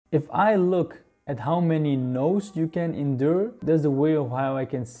If I look at how many no's you can endure, that's the way of how I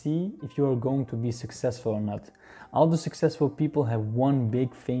can see if you are going to be successful or not. All the successful people have one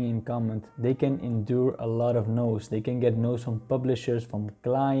big thing in common. They can endure a lot of no's. They can get no's from publishers, from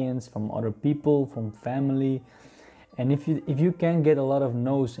clients, from other people, from family. And if you can get a lot of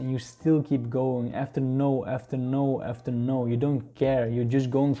no's and you still keep going after no, after no, after no, you don't care, you're just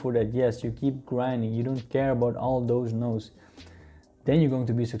going for that yes, you keep grinding, you don't care about all those no's, then you're going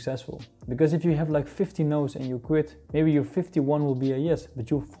to be successful. Because if you have like 50 no's and you quit, maybe your 51 will be a yes,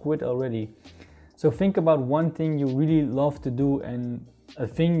 but you've quit already. So think about one thing you really love to do, and a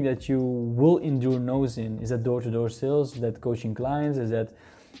thing that you will endure no's in. Is that door-to-door sales? Is that coaching clients? Is that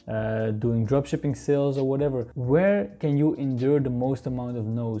doing dropshipping sales or whatever? Where can you endure the most amount of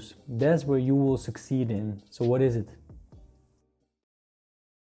no's? That's where you will succeed in. So what is it?